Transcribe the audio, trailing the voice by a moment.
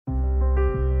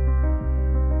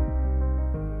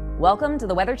Welcome to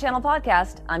the Weather Channel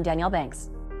podcast. I'm Danielle Banks.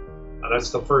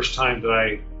 That's the first time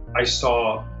that I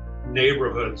saw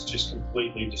neighborhoods just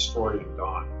completely destroyed and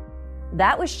gone.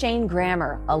 That was Shane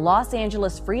Grammer, a Los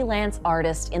Angeles freelance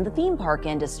artist in the theme park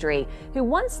industry who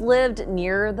once lived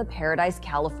near the Paradise,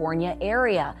 California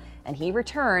area. And he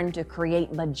returned to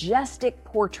create majestic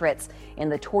portraits in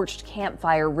the torched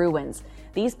campfire ruins.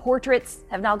 These portraits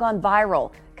have now gone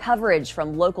viral. Coverage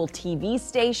from local TV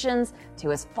stations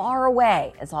to as far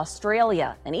away as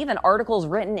Australia, and even articles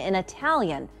written in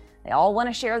Italian. They all want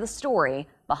to share the story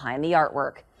behind the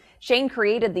artwork. Shane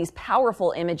created these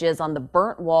powerful images on the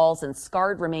burnt walls and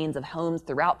scarred remains of homes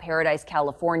throughout Paradise,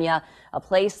 California, a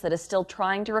place that is still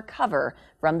trying to recover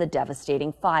from the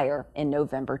devastating fire in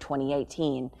November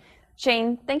 2018.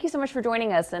 Shane, thank you so much for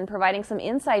joining us and providing some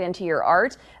insight into your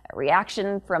art, a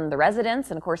reaction from the residents,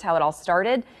 and of course how it all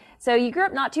started. So you grew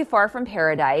up not too far from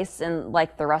Paradise, and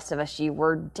like the rest of us, you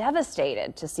were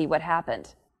devastated to see what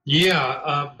happened.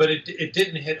 Yeah, but it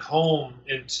didn't hit home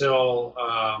until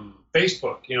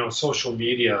Facebook, social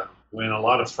media, when a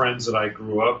lot of friends that I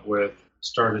grew up with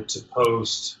started to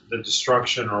post the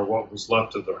destruction or what was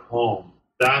left of their home.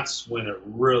 That's when it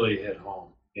really hit home.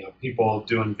 People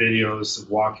doing videos of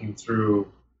walking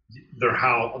through their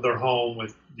home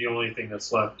with the only thing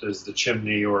that's left is the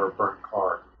chimney or a burnt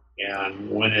car. And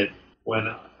when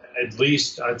at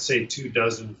least I'd say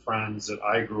 24 friends that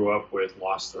I grew up with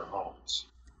lost their homes.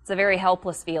 It's a very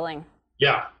helpless feeling.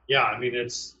 Yeah. I mean,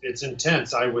 it's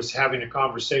intense. I was having a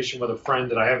conversation with a friend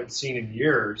that I haven't seen in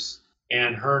years,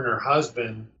 and her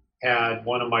husband had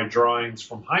one of my drawings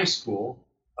from high school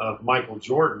of Michael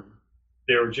Jordan.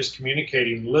 They were just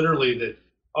communicating literally that,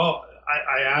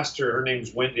 I asked her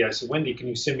name's Wendy. I said, Wendy, can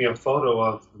you send me a photo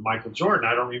of Michael Jordan?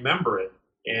 I don't remember it.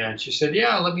 And she said,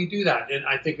 yeah, let me do that. And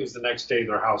I think it was the next day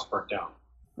their house burnt down.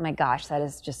 My gosh, that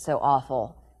is just so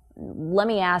awful. Let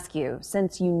me ask you,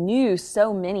 since you knew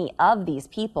so many of these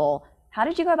people, how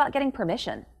did you go about getting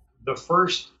permission? The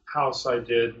first house I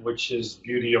did, which is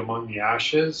Beauty Among the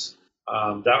Ashes,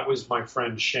 that was my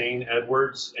friend Shane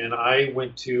Edwards. And I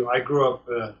grew up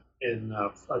in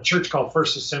a church called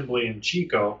First Assembly in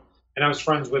Chico, and I was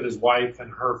friends with his wife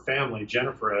and her family,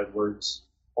 Jennifer Edwards,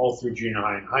 all through junior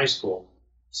high and high school.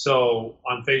 So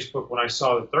on Facebook, when I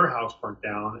saw that their house burnt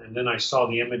down, and then I saw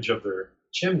the image of their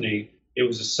chimney, it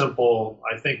was a simple,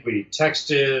 I think we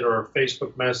texted or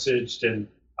Facebook messaged, and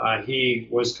he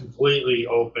was completely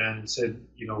open and said,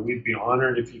 we'd be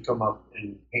honored if you come up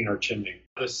and paint our chimney.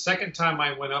 The second time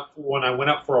when I went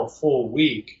up for a full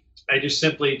week, I just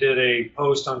simply did a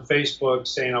post on Facebook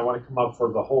saying I want to come up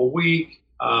for the whole week.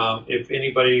 If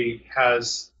anybody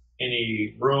has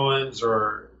any ruins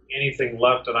or anything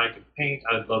left that I could paint,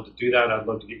 I'd love to do that. I'd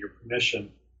love to get your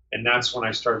permission. And that's when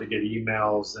I started to get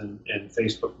emails and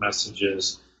Facebook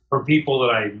messages from people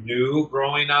that I knew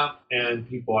growing up and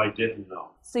people I didn't know.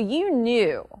 So you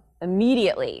knew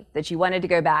immediately that you wanted to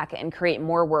go back and create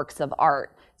more works of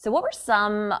art. So what were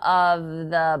some of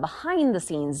the behind the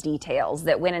scenes details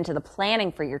that went into the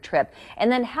planning for your trip? And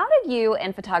then how did you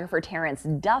and photographer Terrence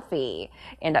Duffy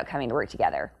end up coming to work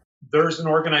together? There's an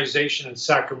organization in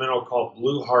Sacramento called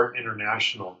Blue Heart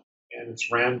International, and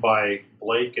it's ran by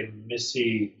Blake and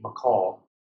Missy McCall.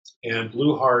 And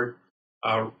Blue Heart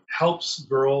helps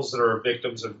girls that are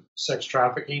victims of sex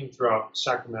trafficking throughout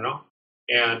Sacramento.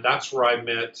 And that's where I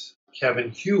met Kevin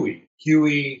Huey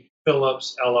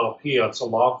Phillips LLP. It's a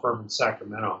law firm in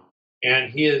Sacramento.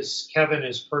 And Kevin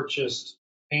has purchased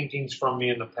paintings from me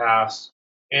in the past.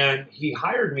 And he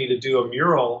hired me to do a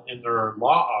mural in their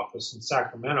law office in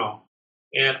Sacramento.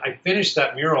 And I finished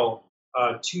that mural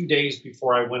 2 days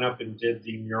before I went up and did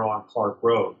the mural on Clark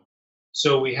Road.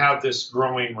 So we have this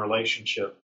growing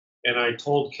relationship. And I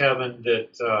told Kevin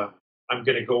that I'm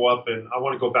going to go up and I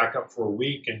want to go back up for a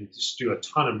week and just do a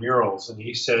ton of murals. And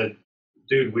he said,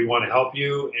 dude, we want to help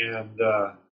you and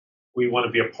we want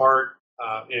to be a part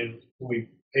and we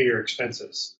pay your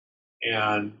expenses.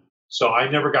 And so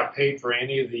I never got paid for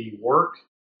any of the work,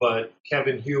 but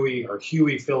Kevin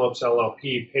Huey Phillips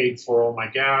LLP paid for all my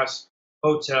gas,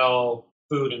 hotel,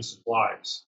 food, and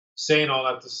supplies. Saying all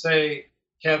that to say,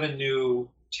 Kevin knew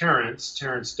Terrence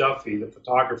Duffy, the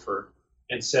photographer,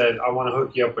 and said, I want to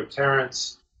hook you up with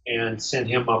Terrence and send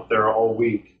him up there all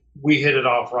week. We hit it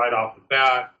off right off the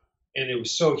bat, and it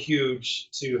was so huge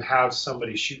to have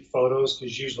somebody shoot photos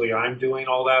because usually I'm doing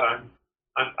all that.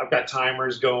 I've got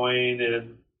timers going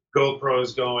and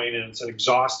GoPros going, and it's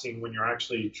exhausting when you're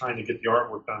actually trying to get the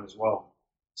artwork done as well.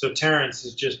 So Terrence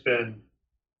has just been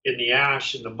in the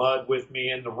ash, in the mud with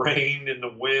me, in the rain, in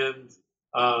the wind,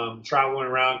 traveling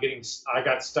around. I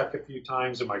got stuck a few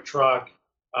times in my truck.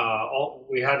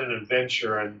 We had an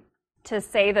adventure, and To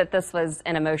say that this was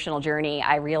an emotional journey,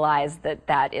 I realize that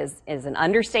that is an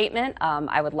understatement.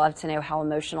 I would love to know how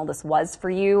emotional this was for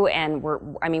you. And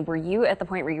were you at the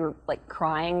point where you were like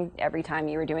crying every time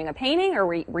you were doing a painting, or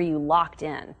were you locked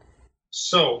in?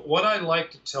 So what I like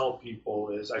to tell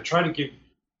people is I try to give.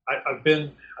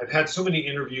 I've had so many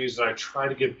interviews that I try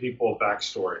to give people a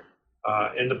backstory.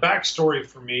 And the backstory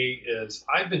for me is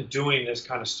I've been doing this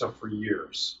kind of stuff for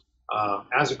years.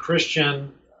 As a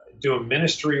Christian, doing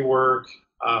ministry work.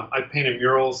 I painted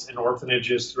murals in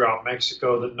orphanages throughout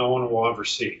Mexico that no one will ever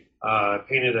see. I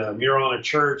painted a mural in a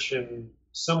church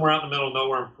somewhere out in the middle of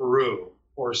nowhere in Peru,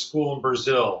 or a school in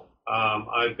Brazil.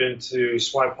 I've been to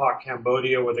Swipak,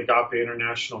 Cambodia with Agape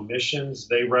International Missions.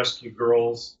 They rescue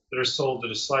girls that are sold to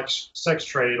the sex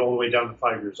trade all the way down to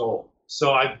 5 years old.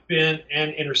 So I've been in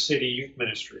inner city youth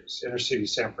ministries, inner city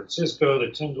San Francisco,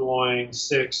 the Tenderloin,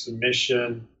 Six, the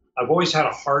Mission. I've always had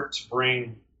a heart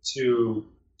to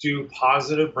do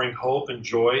positive, bring hope and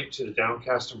joy to the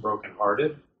downcast and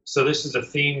brokenhearted. So this is a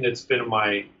theme that's been in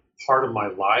my part of my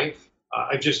life.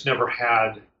 I've just never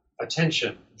had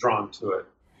attention drawn to it.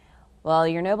 Well,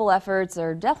 your noble efforts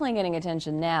are definitely getting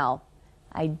attention now.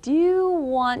 I do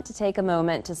want to take a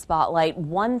moment to spotlight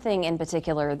one thing in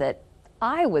particular that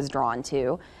I was drawn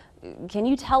to. Can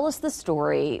you tell us the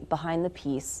story behind the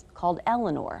piece called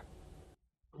Eleanor?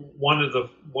 One of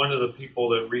the people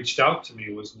that reached out to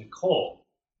me was Nicole,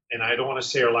 and I don't want to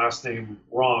say her last name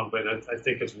wrong, but I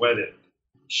think it's Wedded.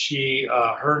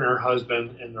 Her and her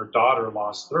husband and their daughter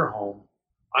lost their home.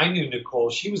 I knew Nicole.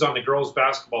 She was on the girls'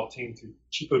 basketball team through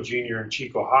Chico Junior and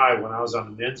Chico High when I was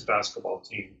on the men's basketball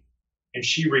team, and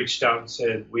she reached out and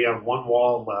said, "We have one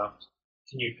wall left.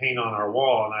 Can you paint on our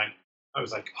wall?" And I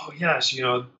was like, "Oh yes,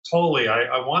 totally.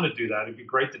 I want to do that. It'd be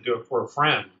great to do it for a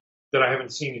friend that I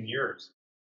haven't seen in years."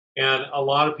 And a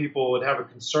lot of people would have a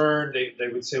concern. They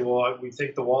would say, well, we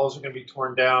think the walls are going to be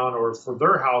torn down, or for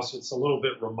their house, it's a little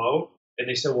bit remote. And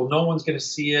they said, well, no one's going to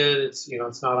see it. It's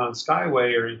not on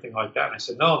Skyway or anything like that. And I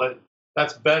said, no,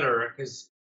 that's better, because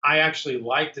I actually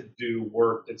like to do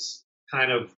work that's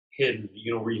kind of hidden,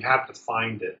 where you have to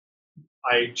find it.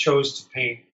 I chose to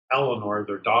paint Eleanor,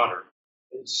 their daughter.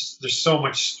 There's so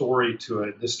much story to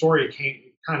it. The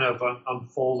story kind of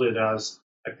unfolded as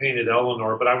I painted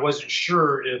Eleanor, but I wasn't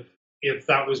sure if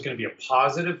that was going to be a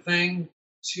positive thing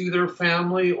to their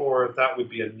family or if that would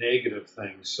be a negative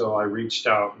thing. So I reached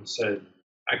out and said,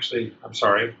 actually, I'm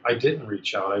sorry, I didn't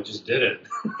reach out. I just did it.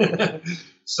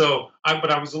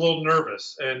 But I was a little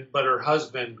nervous. But her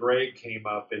husband, Greg, came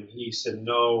up and he said,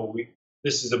 no,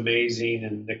 this is amazing.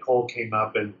 And Nicole came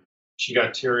up and she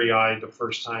got teary-eyed the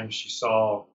first time she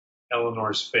saw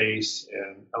Eleanor's face.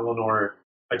 And Eleanor,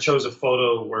 I chose a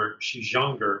photo where she's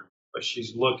younger, but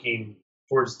she's looking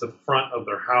towards the front of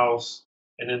their house.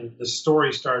 And then the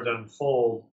story started to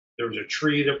unfold. There was a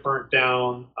tree that burnt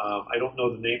down. I don't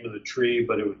know the name of the tree,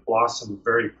 but it would blossom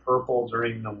very purple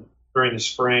during the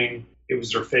spring. It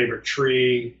was their favorite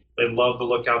tree. They loved to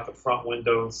look out the front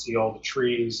window and see all the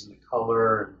trees and the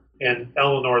color. And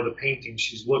Eleanor, the painting,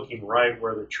 she's looking right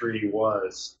where the tree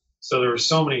was. So there were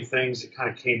so many things that kind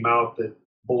of came out that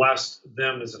blessed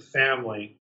them as a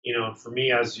family. And for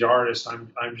me as the artist,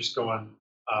 I'm just going,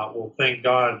 well, thank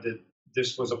God that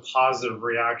this was a positive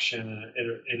reaction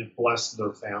and it blessed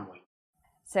their family.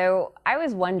 So I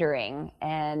was wondering,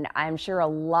 and I'm sure a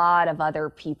lot of other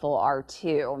people are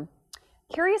too,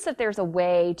 curious if there's a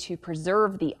way to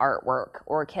preserve the artwork,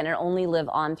 or can it only live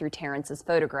on through Terrence's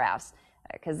photographs?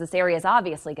 Because this area is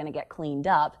obviously going to get cleaned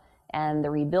up and the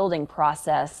rebuilding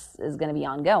process is going to be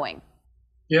ongoing.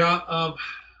 Yeah,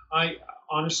 I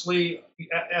honestly,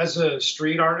 as a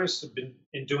street artist, have been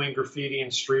doing graffiti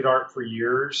and street art for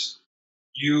years.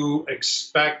 You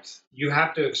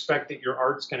have to expect that your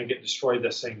art's going to get destroyed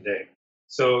the same day.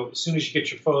 So as soon as you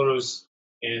get your photos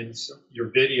and your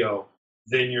video,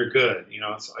 then you're good.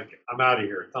 It's like, I'm out of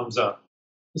here, thumbs up.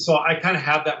 So I kind of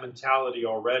have that mentality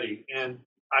already. And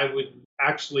I would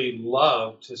actually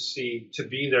love to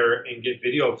be there and get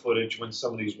video footage when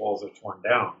some of these walls are torn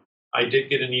down. I did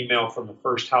get an email from the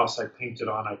first house I painted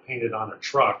on. I painted on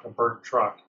a burnt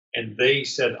truck, and they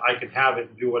said I could have it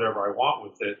and do whatever I want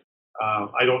with it.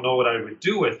 I don't know what I would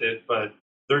do with it, but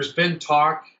there's been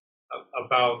talk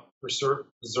about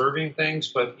preserving things,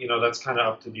 but that's kind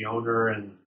of up to the owner.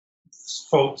 And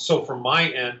so from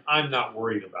my end, I'm not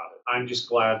worried about it. I'm just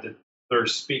glad that they're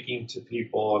speaking to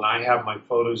people, and I have my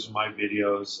photos and my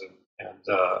videos, and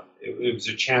it was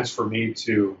a chance for me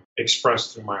to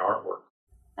express through my artwork.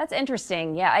 That's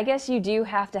interesting. Yeah, I guess you do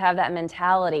have to have that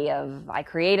mentality of, I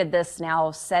created this,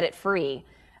 now set it free.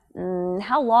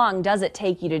 How long does it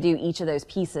take you to do each of those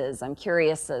pieces? I'm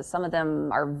curious, some of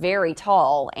them are very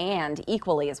tall and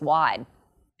equally as wide.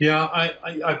 Yeah,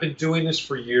 I've been doing this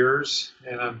for years,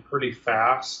 and I'm pretty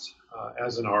fast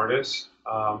as an artist.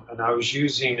 And I was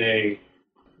using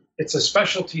it's a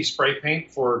specialty spray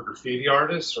paint for graffiti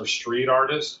artists or street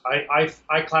artists.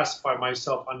 I classify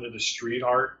myself under the street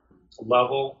art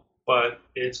level, but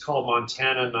it's called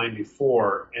Montana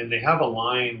 94, and they have a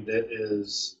line that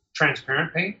is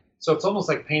transparent paint. So it's almost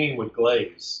like painting with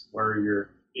glaze, where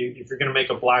if you're going to make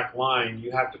a black line,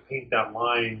 you have to paint that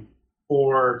line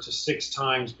 4 to 6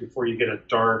 times before you get a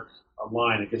dark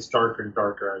line. It gets darker and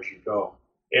darker as you go.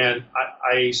 And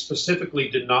I specifically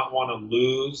did not want to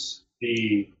lose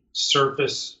the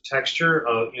surface texture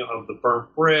of the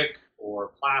burnt brick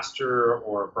or plaster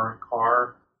or a burnt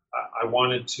car. I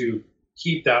wanted to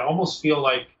keep that, almost feel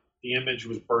like the image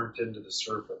was burnt into the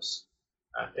surface.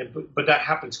 But that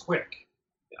happens quick.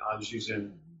 I was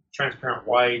using transparent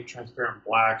white, transparent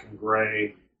black, and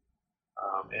gray.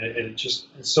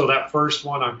 So that first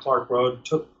one on Clark Road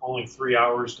took only 3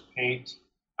 hours to paint.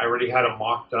 I already had it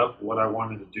mocked up, what I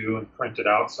wanted to do, and print it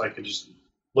out so I could just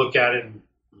look at it and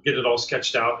get it all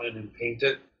sketched out and then paint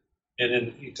it. And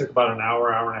then it took about an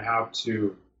hour, hour and a half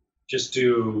to just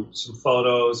do some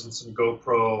photos and some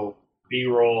GoPro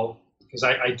B-roll, because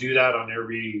I do that on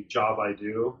every job I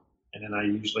do. And then I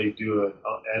usually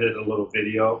I'll edit a little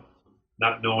video,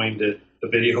 not knowing that the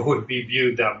video would be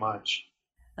viewed that much.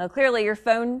 Well, clearly your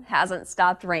phone hasn't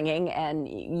stopped ringing, and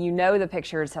you know the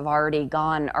pictures have already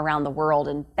gone around the world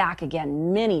and back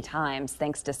again many times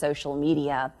thanks to social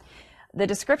media. The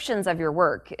descriptions of your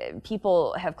work,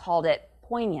 people have called it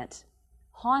poignant,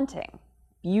 haunting,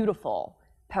 beautiful,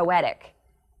 poetic,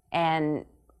 and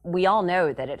we all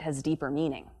know that it has deeper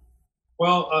meaning.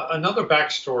 Well, another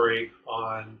backstory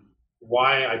on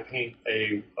why I paint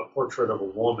a portrait of a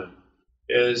woman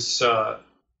is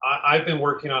I've been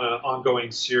working on an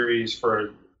ongoing series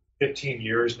for 15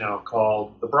 years now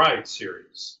called the Bride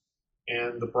series.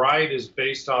 And the Bride is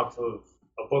based off of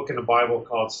a book in the Bible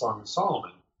called Song of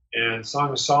Solomon. And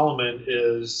Song of Solomon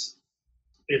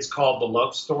it's called the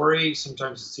love story.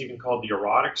 Sometimes it's even called the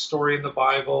erotic story in the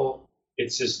Bible.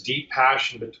 It's this deep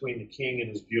passion between the king and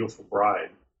his beautiful bride.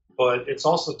 But it's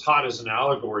also taught as an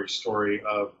allegory story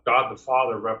of God the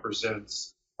Father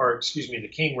the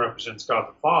king represents God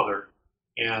the Father,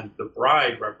 and the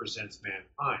bride represents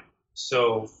mankind.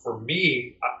 So for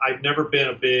me, I've never been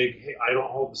I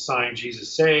don't hold the sign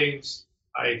Jesus saves.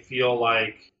 I feel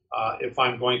like if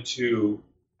I'm going to,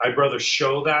 I'd rather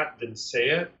show that than say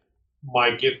it.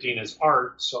 My gifting is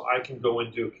art, so I can go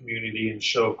into a community and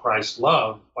show Christ's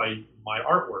love by my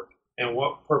artwork. And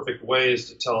what perfect way is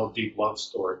to tell a deep love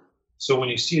story? So when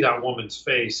you see that woman's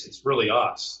face, it's really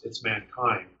us, it's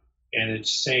mankind. And it's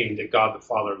saying that God the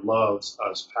Father loves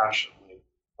us passionately,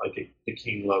 like the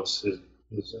king loves his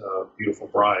beautiful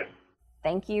bride.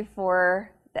 Thank you for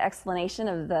the explanation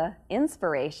of the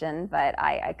inspiration, but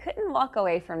I couldn't walk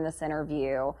away from this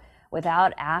interview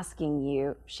without asking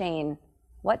you, Shane,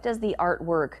 what does the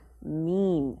artwork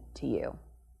mean to you?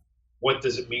 What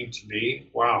does it mean to me?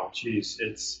 Wow, geez.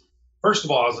 First of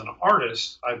all, as an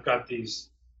artist, I've got these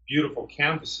beautiful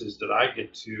canvases that I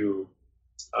get to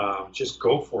just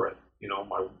go for it. You know,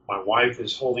 my wife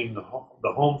is holding the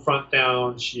home front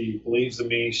down. She believes in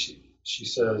me. She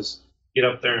says, get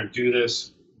up there and do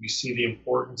this. We see the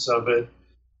importance of it.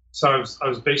 So I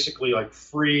was basically like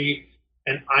free,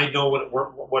 and I know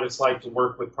what it's like to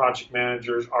work with project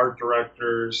managers, art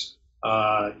directors,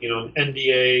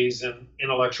 NDAs and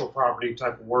intellectual property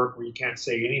type of work where you can't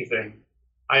say anything.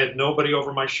 I had nobody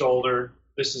over my shoulder.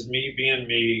 This is me being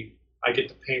me. I get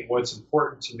to paint what's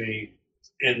important to me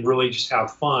and really just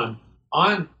have fun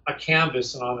on a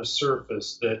canvas and on a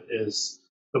surface that is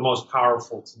the most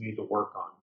powerful to me to work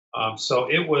on. So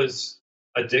it was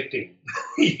addicting.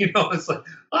 It's like,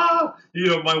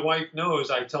 my wife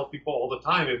knows. I tell people all the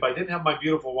time, if I didn't have my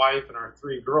beautiful wife and our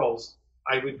 3 girls,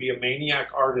 I would be a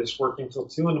maniac artist working till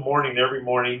 2 a.m. every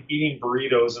morning, eating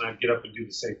burritos, and I'd get up and do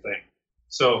the same thing.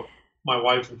 So my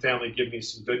wife and family give me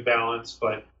some good balance,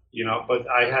 but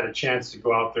I had a chance to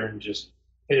go out there and just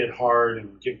hit it hard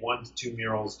and get 1 to 2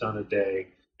 murals done a day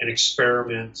and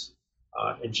experiment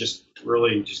and just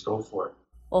really just go for it.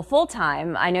 Well, full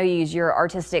time, I know you use your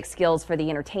artistic skills for the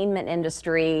entertainment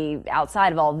industry.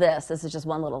 Outside of all this is just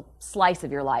one little slice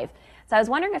of your life. So I was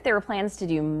wondering if there were plans to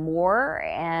do more,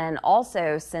 and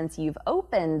also since you've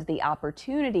opened the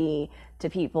opportunity to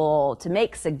people to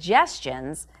make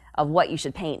suggestions of what you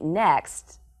should paint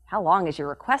next, how long is your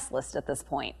request list at this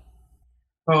point?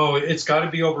 Oh, it's got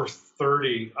to be over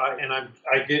 30, and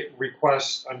I get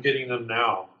requests. I'm getting them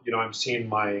now. I'm seeing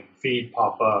my feed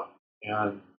pop up,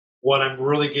 and what I'm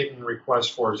really getting requests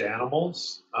for is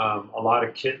animals. A lot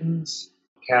of kittens,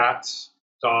 cats,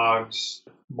 dogs,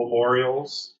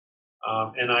 memorials,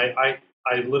 and I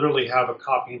literally have a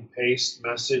copy and paste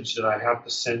message that I have to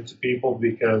send to people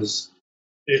because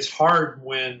it's hard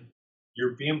when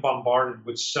you're being bombarded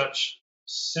with such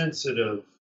sensitive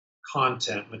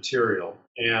content material.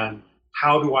 And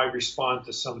how do I respond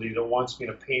to somebody that wants me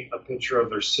to paint a picture of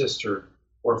their sister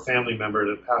or a family member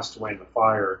that passed away in the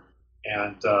fire?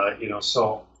 And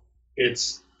so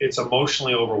it's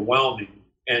emotionally overwhelming.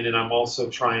 And then I'm also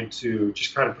trying to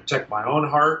just kind of protect my own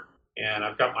heart. And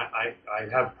I've got I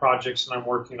have projects that I'm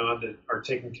working on that are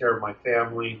taking care of my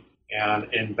family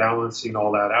and balancing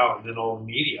all that out. And then all the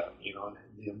media,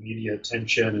 the media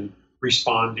attention and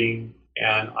responding.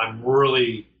 And I'm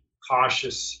really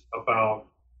cautious about,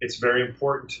 it's very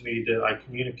important to me that I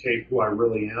communicate who I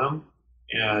really am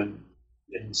and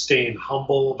staying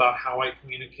humble about how I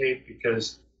communicate,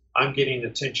 because I'm getting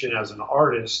attention as an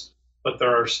artist, but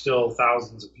there are still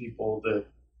thousands of people that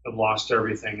have lost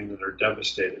everything and that are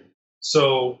devastated.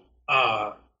 So,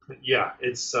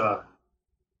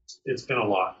 it's been a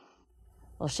lot.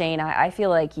 Well, Shane, I feel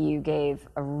like you gave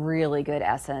a really good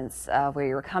essence of where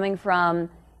you're coming from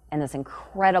and this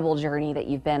incredible journey that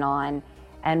you've been on,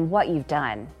 and what you've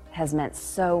done has meant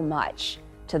so much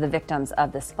to the victims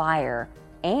of this fire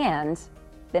and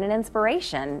been an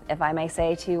inspiration, if I may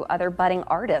say, to other budding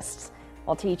artists,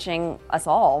 while teaching us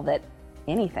all that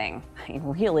anything,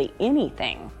 really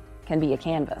anything, can be a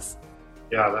canvas.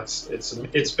 Yeah,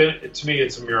 it's been, to me,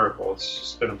 it's a miracle. It's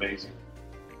just been amazing.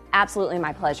 Absolutely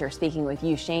my pleasure speaking with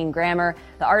you, Shane Grammer,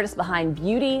 the artist behind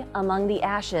Beauty Among the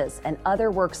Ashes and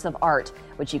other works of art,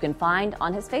 which you can find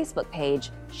on his Facebook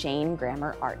page, Shane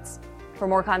Grammer Arts. For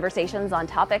more conversations on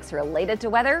topics related to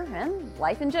weather and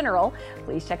life in general,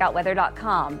 please check out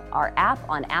weather.com, our app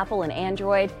on Apple and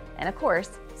Android, and of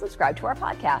course, subscribe to our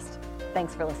podcast.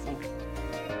 Thanks for listening.